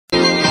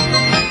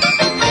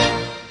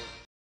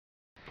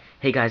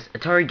Hey guys,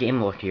 Atari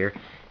Gamelord here,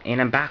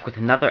 and I'm back with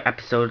another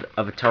episode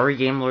of Atari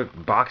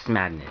Gamelord Box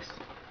Madness.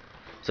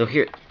 So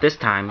here, this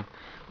time,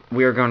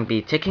 we are going to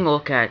be taking a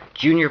look at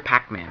Junior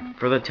Pac-Man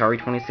for the Atari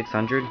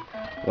 2600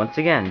 once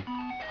again.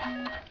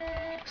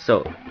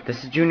 So,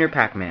 this is Junior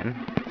Pac-Man.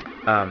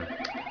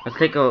 Let's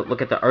take a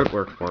look at the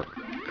artwork for it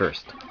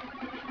first.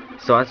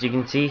 So as you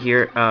can see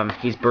here,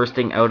 he's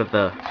bursting out of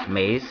the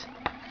maze,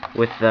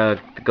 with the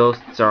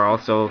ghosts are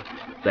also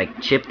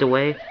like chipped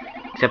away,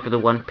 except for the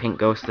one pink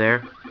ghost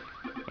there.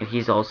 And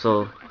he's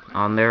also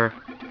on there.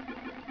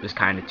 There's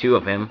kind of two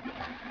of him.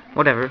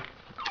 Whatever.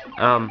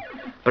 But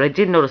I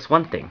did notice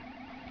one thing.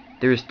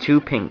 There's two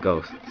pink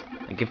ghosts.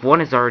 Like, if one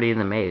is already in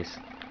the maze,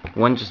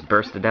 one just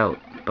bursted out.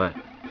 But,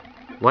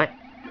 what?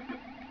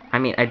 I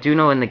mean, I do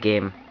know in the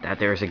game that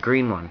there's a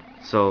green one.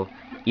 So,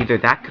 either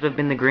that could have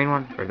been the green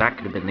one, or that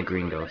could have been the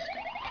green ghost.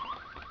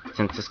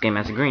 Since this game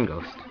has a green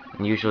ghost.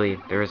 And usually,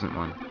 there isn't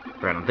one.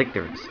 Or I don't think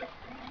there is.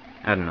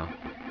 I don't know.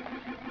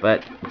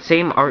 But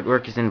same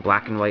artwork is in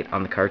black and white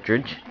on the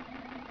cartridge,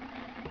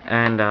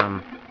 and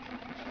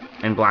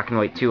black and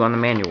white too on the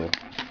manual,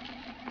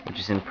 which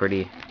is in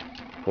pretty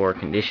poor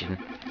condition.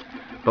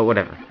 But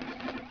whatever.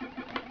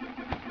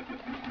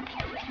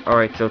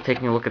 Alright, so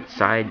taking a look at the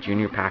side,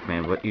 Junior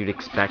Pac-Man, what you'd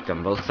expect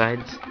on both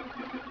sides.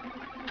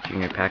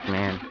 Junior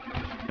Pac-Man.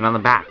 And on the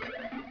back,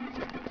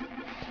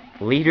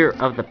 Leader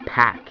of the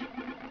Pack.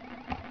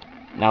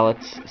 Now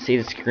let's see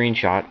the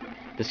screenshot.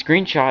 The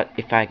screenshot,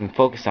 if I can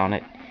focus on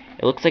it,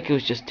 it looks like it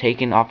was just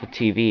taken off a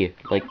TV.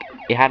 Like,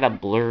 it had a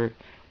blurry,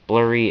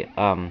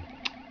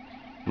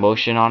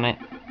 motion on it.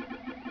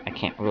 I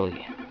can't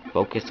really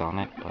focus on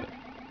it, but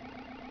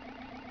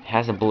it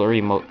has a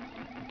blurry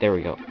there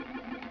we go.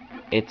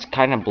 It's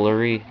kind of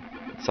blurry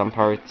in some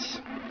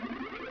parts.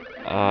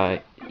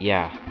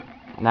 Yeah.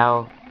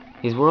 Now,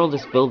 his world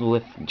is filled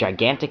with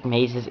gigantic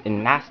mazes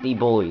and nasty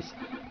bullies.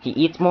 He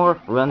eats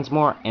more, runs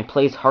more, and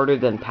plays harder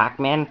than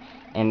Pac-Man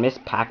and Miss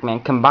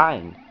Pac-Man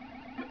combined.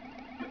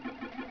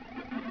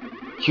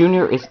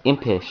 Junior is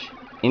impish,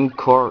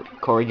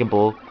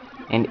 incorrigible,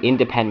 and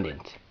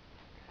independent.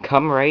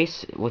 Come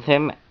race with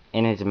him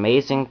in his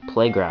amazing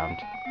playground.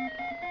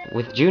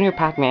 With Junior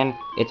Pac-Man,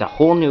 it's a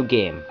whole new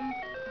game.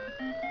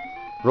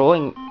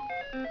 Rolling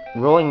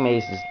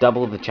mazes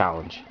double the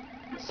challenge.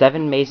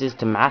 7 mazes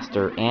to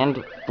master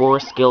and 4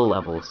 skill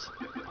levels.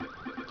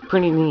 It's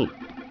pretty neat.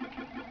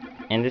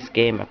 And this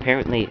game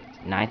apparently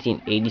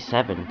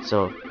 1987,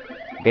 so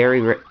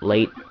very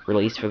late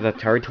release for the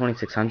Atari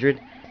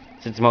 2600.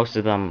 Since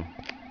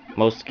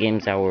most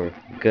games that were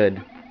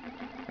good,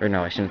 or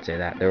no, I shouldn't say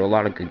that. There were a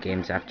lot of good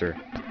games after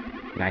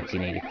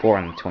 1984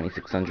 on the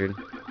 2600.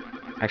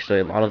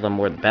 Actually, a lot of them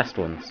were the best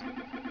ones,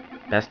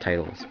 best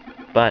titles.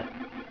 But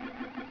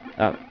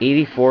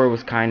 84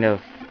 was where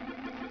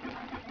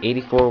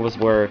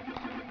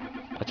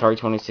Atari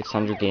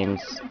 2600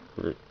 games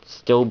were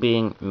still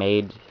being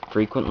made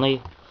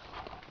frequently.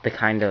 They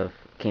kind of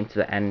came to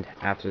the end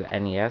after the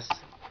NES.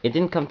 It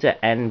didn't come to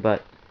the end,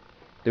 but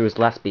there was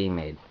less being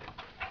made.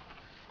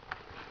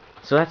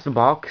 So that's the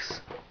box.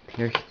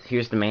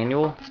 Here's the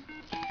manual.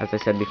 As I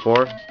said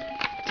before,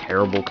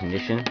 terrible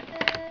condition.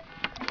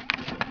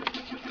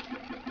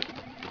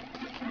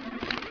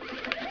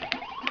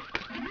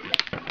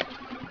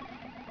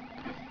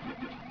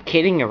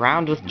 Kidding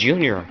around with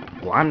Junior.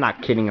 Well, I'm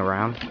not kidding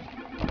around.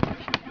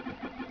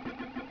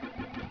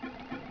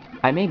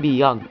 I may be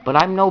young, but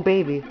I'm no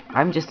baby.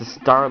 I'm just a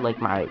star like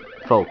my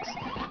folks,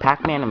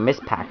 Pac-Man and Miss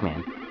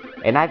Pac-Man.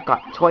 And I've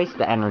got twice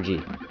the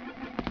energy.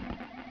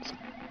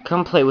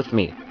 Come play with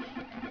me.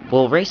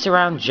 We'll race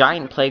around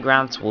giant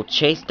playgrounds, we'll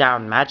chase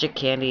down magic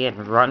candy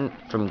and run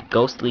from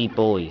ghostly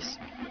bullies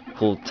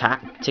who'll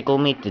tickle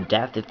me to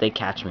death if they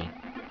catch me.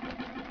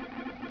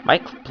 My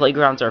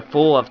playgrounds are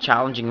full of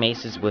challenging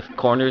mazes with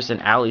corners and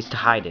alleys to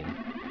hide in.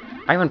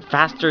 I run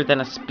faster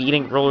than a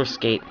speeding roller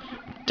skate,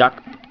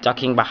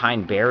 ducking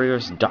behind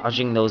barriers,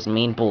 dodging those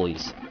mean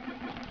bullies.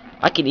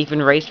 I can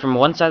even race from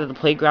one side of the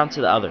playground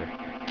to the other.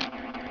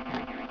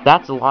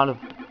 That's a lot of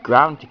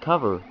ground to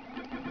cover.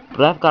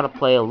 But I've got to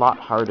play a lot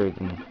harder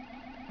than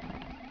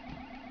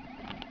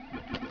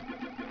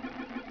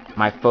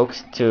my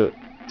folks to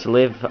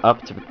live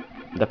up to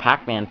the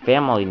Pac-Man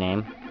family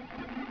name.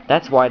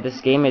 That's why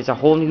this game is a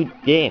whole new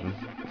game.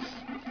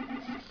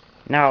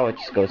 Now it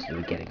just goes to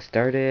the getting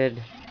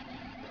started,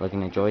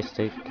 plugging a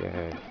joystick,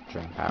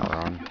 turn power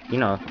on, you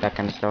know, that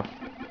kind of stuff.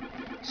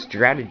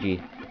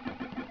 Strategy.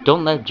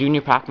 Don't let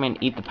Junior Pac-Man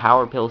eat the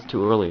power pills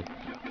too early.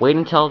 Wait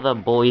until the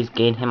bullies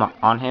gain him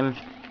on him,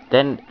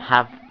 then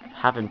have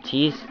him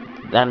tease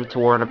them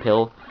toward a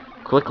pill,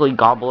 quickly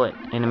gobble it,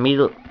 and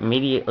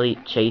immediately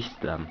chase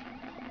them.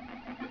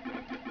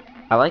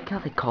 I like how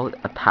they call it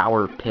a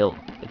power pill.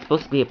 It's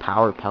supposed to be a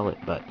power pellet,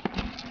 but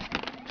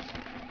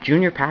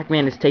Junior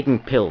Pac-Man is taking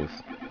pills.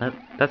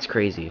 That's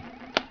crazy.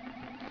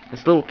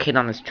 This little kid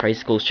on his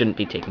tricycle shouldn't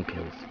be taking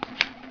pills.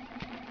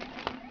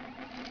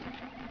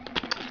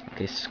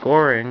 Okay,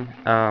 scoring,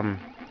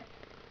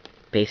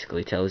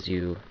 basically tells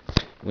you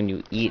when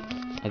you eat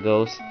a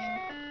ghost,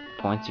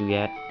 points you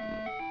get,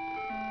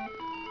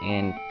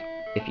 and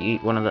if you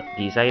eat one of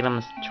these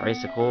items,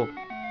 tricycle,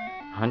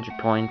 100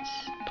 points,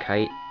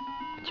 kite,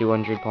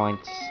 200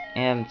 points,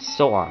 and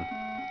so on.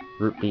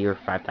 Root beer,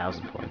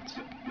 5,000 points.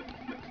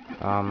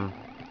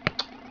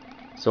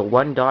 So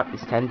 1 dot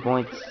is 10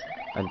 points,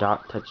 a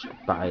dot touched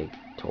by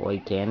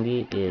toy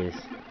candy is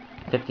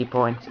 50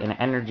 points, and an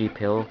energy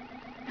pill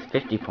is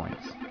 50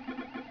 points.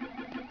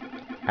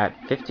 At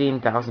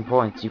 15,000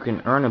 points, you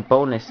can earn a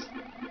bonus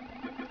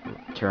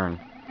turn.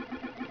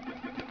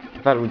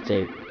 I thought it would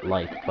say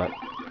life, but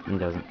it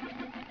doesn't.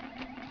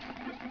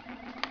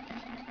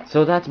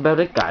 So that's about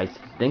it, guys.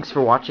 Thanks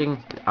for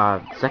watching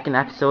second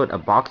episode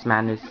of Box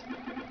Madness.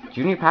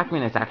 Junior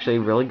Pac-Man is actually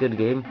a really good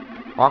game.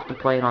 I'll have to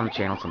play it on the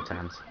channel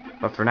sometimes.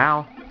 But for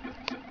now,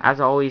 as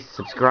always,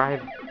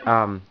 subscribe.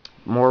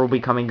 More will be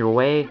coming your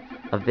way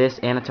of this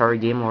and Atari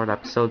Game Lord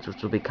episodes,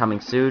 which will be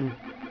coming soon.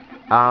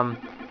 And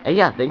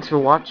yeah, thanks for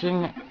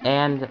watching,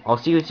 and I'll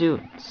see you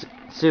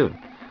soon.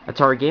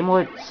 Atari Game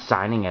Lord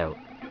signing out.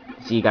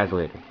 See you guys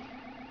later.